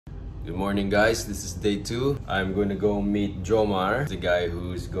Good morning, guys. This is day 2. I'm going to go meet Jhomar, the guy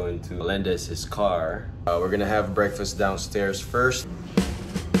who's going to lend us his car. We're gonna have breakfast downstairs first.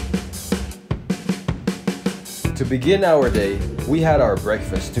 To begin our day, we had our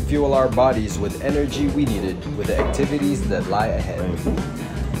breakfast to fuel our bodies with energy we needed with the activities that lie ahead.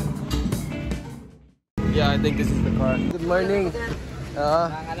 Yeah, I think this is the car. Good morning.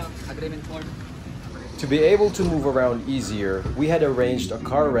 Agreement form. To be able to move around easier, we had arranged a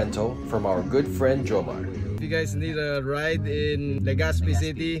car rental from our good friend Jhomar. If you guys need a ride in Legazpi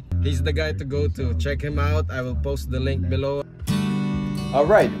City, he's the guy to go to. Check him out. I will post the link below.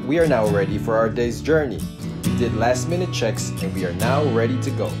 Alright, we are now ready for our day's journey. We did last minute checks and we are now ready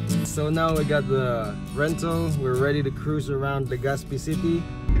to go. So now we got the rental. We're ready to cruise around Legazpi City.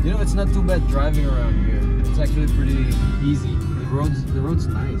 You know, it's not too bad driving around here. It's actually pretty easy. The road's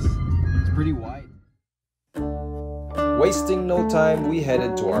nice. It's pretty wide. Wasting no time, we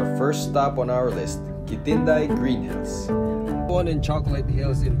headed to our first stop on our list, Quitinday Greenhills. One in Chocolate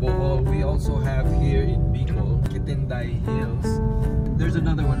Hills in Bicol. We also have here in Bicol, Quitinday Hills. There's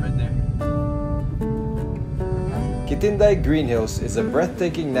another one right there. Quitinday Greenhills is a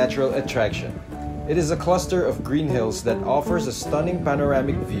breathtaking natural attraction. It is a cluster of green hills that offers a stunning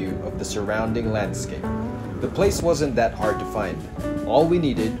panoramic view of the surrounding landscape. The place wasn't that hard to find. All we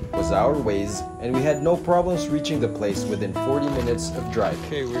needed was our Waze, and we had no problems reaching the place within 40 minutes of drive.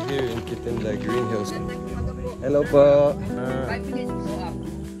 Okay, we're here in Quitinday Greenhills. Hello po. 5 minutes to go up.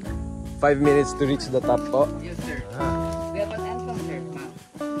 5 minutes to reach the top po? Yes, sir. We have an entrance there, ma'am.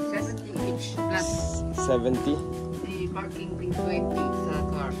 70 each plus 70? the parking fee 20 sa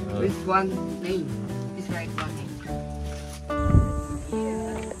car. With one lane. This right one lane.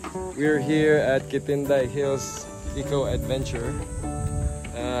 We're here at Quitinday Hills Eco Adventure.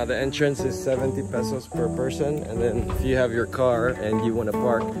 The entrance is 70 pesos per person, and then if you have your car and you want to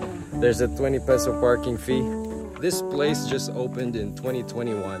park, there's a 20 peso parking fee. This place just opened in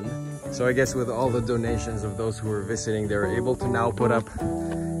 2021, so I guess with all the donations of those who were visiting, they were able to now put up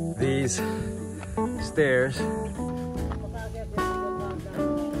these stairs.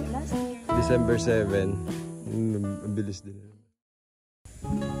 December 7.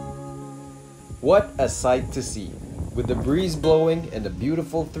 What a sight to see! With the breeze blowing and a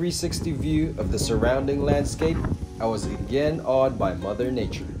beautiful 360 view of the surrounding landscape, I was again awed by Mother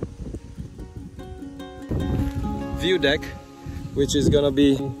Nature. View deck, which is gonna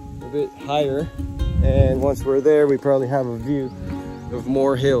be a bit higher, and once we're there, we probably have a view of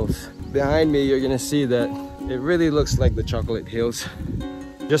more hills. Behind me, you're gonna see that it really looks like the Chocolate Hills.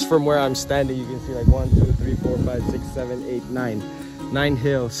 Just from where I'm standing, you can see like 1, 2, 3, 4, 5, 6, 7, 8, 9. 9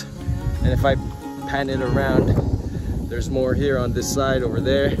 hills. And if I pan it around, there's more here on this side over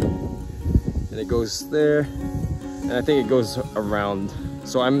there, and it goes there, and I think it goes around.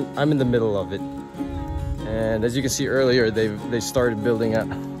 So I'm in the middle of it. And as you can see earlier, they started building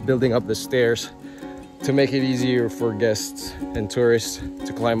up the stairs to make it easier for guests and tourists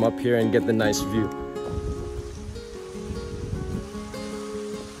to climb up here and get the nice view.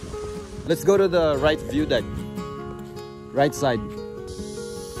 Let's go to the right view deck. Right side.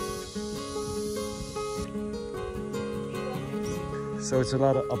 So it's a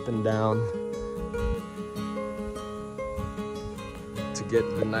lot of up and down to get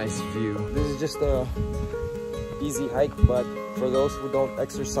the nice view. This is just a easy hike, but for those who don't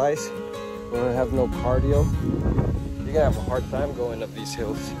exercise or have no cardio, you're gonna have a hard time going up these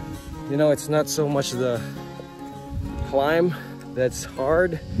hills. You know, it's not so much the climb that's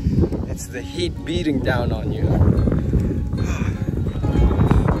hard, it's the heat beating down on you.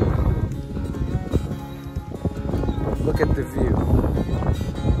 Look at the view.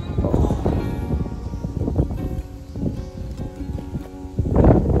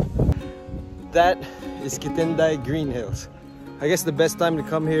 That is Quitinday Greenhills. I guess the best time to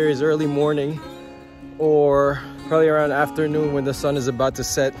come here is early morning or probably around afternoon when the sun is about to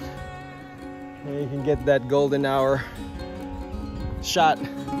set. And you can get that golden hour shot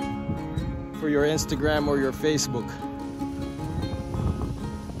for your Instagram or your Facebook.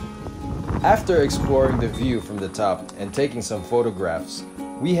 After exploring the view from the top and taking some photographs,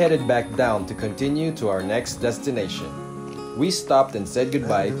 we headed back down to continue to our next destination. We stopped and said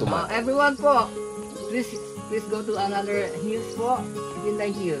goodbye to Everyone po, please go to another hills po.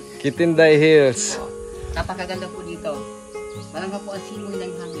 Quitinday Hills. Quitinday Hills. Napakaganda po dito. Parang po ang simoy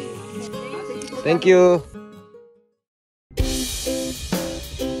ng hangin. Thank you.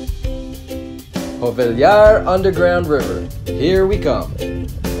 Jovellar Underground River. Here we come.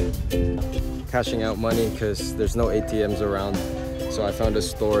 Cashing out money because there's no ATMs around. So I found a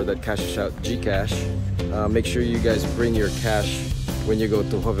store that cashes out GCash. Make sure you guys bring your cash when you go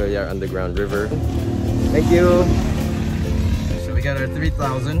to Jovellar Underground River. Thank you. So we got our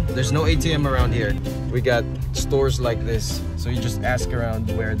 3,000. There's no ATM around here. We got stores like this, so you just ask around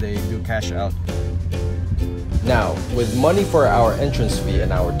where they do cash out. Now, with money for our entrance fee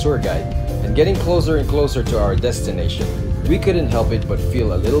and our tour guide, and getting closer and closer to our destination, we couldn't help it but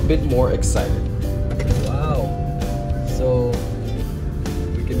feel a little bit more excited. Wow! So,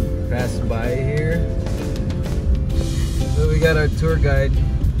 we can pass by here. So we got our tour guide.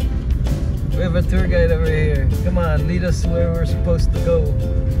 We have a tour guide over here. Come on, lead us where we're supposed to go,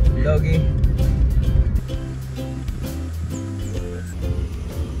 doggy.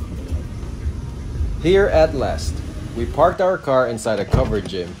 Here at last, we parked our car inside a covered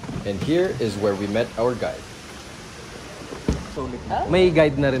gym, and here is where we met our guide. May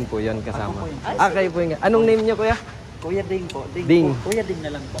guide na rin po yan kasama. Kayo po yung... Anong name niyo, kuya? Kuya Ding po. Ding. Kuya Ding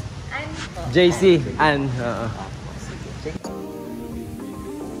na lang po. JC. Ann.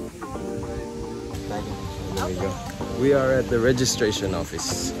 There we go. We are at the registration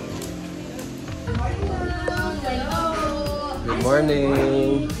office. Good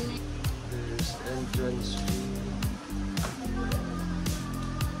morning.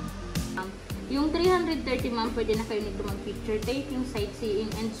 Yung 330 ma'am, pwede na kayo nito mag-picture taking,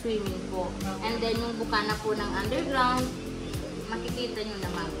 sightseeing, and swimming po. And then yung bukana po ng underground, makikita nyo na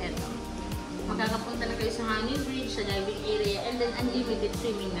ma'am, eto. Makakapunta na kayo sa hanging bridge, sa diving area, and then unlimited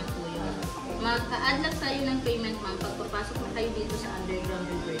swimming na po yun. Magka-add lang tayo ng payment ma'am pagpapasok na kayo dito sa underground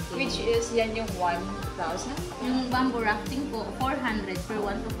river. Which is, yan yung 1,000? Yung bamboo rafting po, 400 per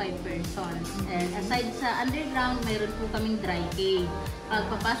 1 to 5 persons. And aside sa underground, mayroon po kaming dry cave.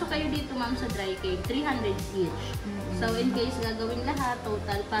 Pagpapasok kayo dito ma'am sa dry cave, 300 each. So in case gagawin lahat,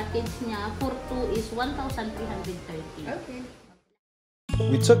 total package niya for 2 is 1,330. Okay.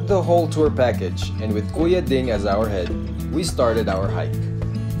 We took the whole tour package, and with Kuya Ding as our head, we started our hike.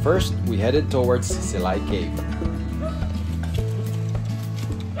 First, we headed towards Silay Cave.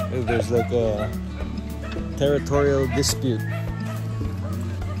 There's like a territorial dispute.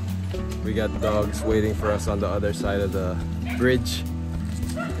 We got dogs waiting for us on the other side of the bridge.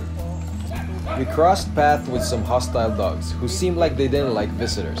 We crossed paths with some hostile dogs who seemed like they didn't like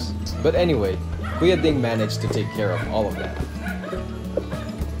visitors. But anyway, Kuya Ding managed to take care of all of that.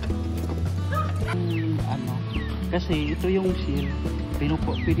 Kasi ito yung seal,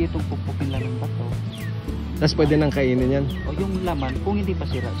 pwede itong pupukin lang ng bato. Tapos pwede nang kainin yan? O yung laman, kung hindi pa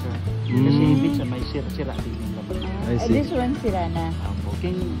sira sir. Kasi minsan may sira din yung laman. I see. This one sira na.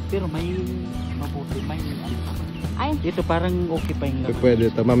 Pero may mabuti, may Ay. Ito parang okay pa yung laman. Pwede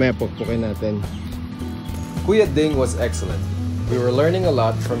ito, mamaya pukpukin natin. Kuya Ding was excellent. We were learning a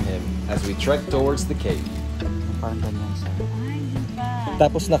lot from him as we trekked towards the cave. Parang ganyan sir.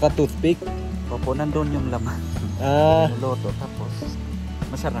 Tapos naka-toothpick? Opo, nandun yung laman. Luto, tapos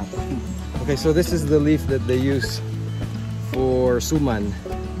masarap. Okay, so this is the leaf that they use for suman,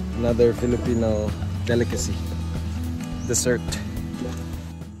 another Filipino delicacy, dessert.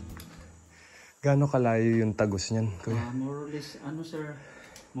 Gaano kalayo yung tagos niyan, kuya? More or less, ano sir,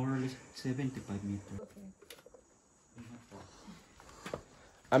 more or less 75 meters.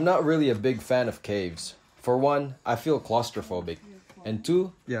 I'm not really a big fan of caves. For one, I feel claustrophobic. And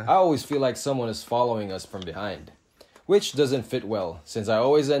two, I always feel like someone is following us from behind. Which doesn't fit well, since I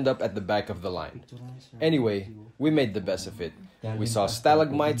always end up at the back of the line. Anyway, we made the best of it. We saw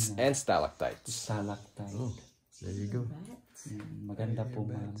stalagmites and stalactites. Stalactite. Oh, there you go. Maganda po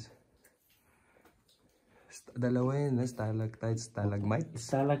ma'am. Dalawa yun, stalactites, stalagmites.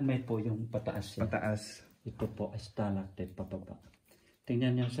 Stalagmite po yung pataas. Pataas. Ito po ay stalactite pababa.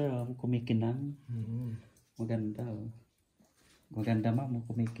 Tingnan niyo sir, kumikinang. Maganda. Maganda ma'am,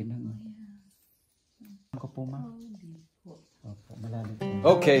 kumikinang. Ako po ma'am.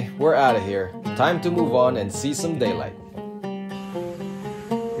 Okay, we're out of here. Time to move on and see some daylight.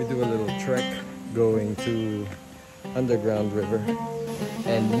 We do a little trek going to Underground River.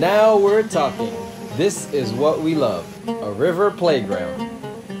 And now we're talking. This is what we love, a river playground.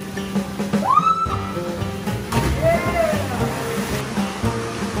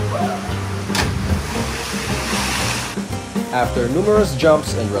 After numerous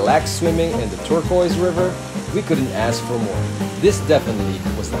jumps and relaxed swimming in the turquoise river, we couldn't ask for more. This definitely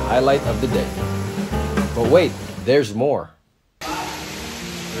was the highlight of the day. But wait, there's more.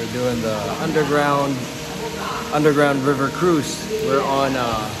 We're doing the underground river cruise. We're on a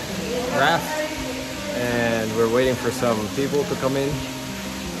raft and we're waiting for some people to come in.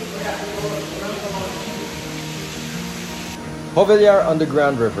 Jovellar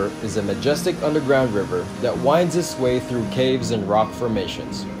Underground River is a majestic underground river that winds its way through caves and rock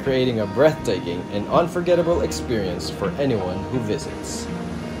formations, creating a breathtaking and unforgettable experience for anyone who visits.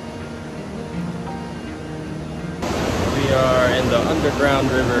 We are in the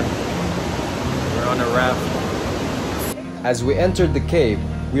underground river. We're on a raft. As we entered the cave,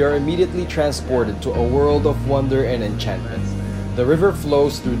 we are immediately transported to a world of wonder and enchantment. The river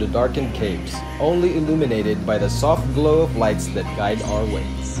flows through the darkened caves, only illuminated by the soft glow of lights that guide our way.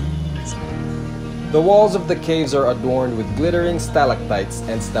 The walls of the caves are adorned with glittering stalactites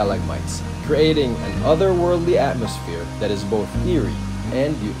and stalagmites, creating an otherworldly atmosphere that is both eerie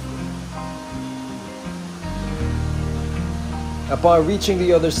and beautiful. Upon reaching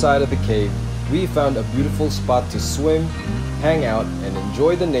the other side of the cave, we found a beautiful spot to swim, hang out, and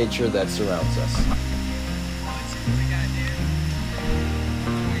enjoy the nature that surrounds us.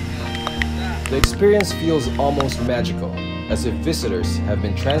 The experience feels almost magical, as if visitors have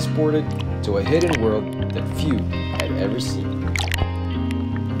been transported to a hidden world that few had ever seen.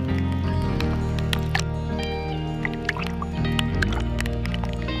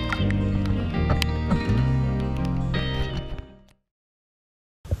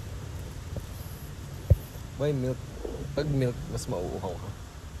 May milk. Pag milk, mas mauuhaw ka.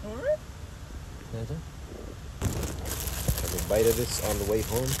 Alright. Have a bite of this on the way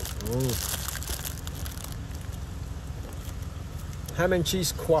home. Ham and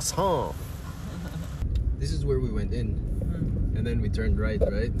cheese croissant. This is where we went in. And then we turned right?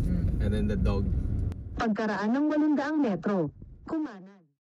 And then the dog. Pagkaraan ng 800 metro. Kumana.